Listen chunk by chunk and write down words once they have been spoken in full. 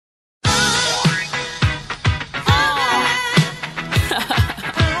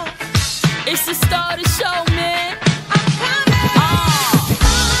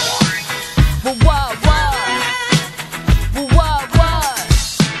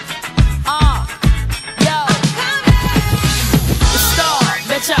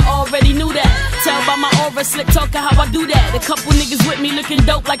never slick talking how I do that. A couple niggas with me looking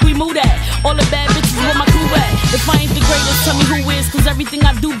dope like we move that. All the bad bitches with my crew at. If I ain't the greatest, tell me who is, cause everything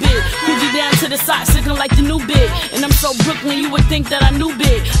I do big. Coogee down to the side, sitting like the new big. And I'm so Brooklyn, you would think that I knew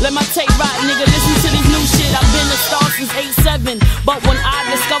big. Let my tape ride, nigga, listen to this new shit. I've been a star since 8'7", but when I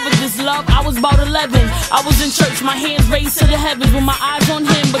discovered this love, I was about 11. I was in church, my hands raised to the heavens, with my eyes on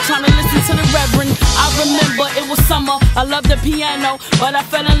him, but trying to listen to the reverend. I remember it was summer, I loved the piano, but I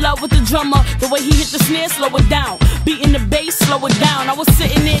fell in love with the drummer. The way he hit the snare, slow it down. Beating the bass, slow it down. I was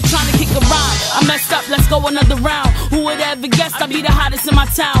sitting there trying to kick a rhyme. I messed up, let's go another round. Who would ever guess I'd be the hottest in my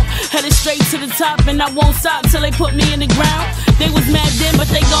town? Headed straight to the top, and I won't stop till they put me in the ground. They was mad then, but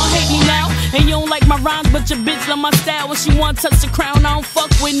they gon' hate me now. And you don't like my rhymes, but your bitch love my style. When she want touch the crown, I don't fuck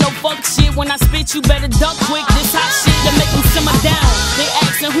with no fuck shit. When I spit, you better duck quick. This hot shit that make them simmer down. They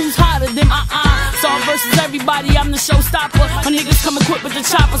asking who's hotter than Starr versus everybody, I'm the showstopper. My niggas come equipped with the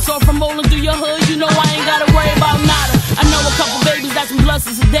chopper. So if I'm rolling through your hood, you know I ain't gotta worry about nada. I know a couple babies that's some blood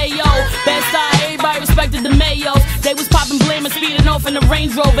since a day, yo. Bad style, everybody respected the Mayos. They was popping blame and speeding off in the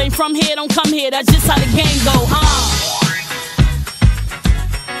Range Rover. Ain't from here, don't come here, that's just how the game go,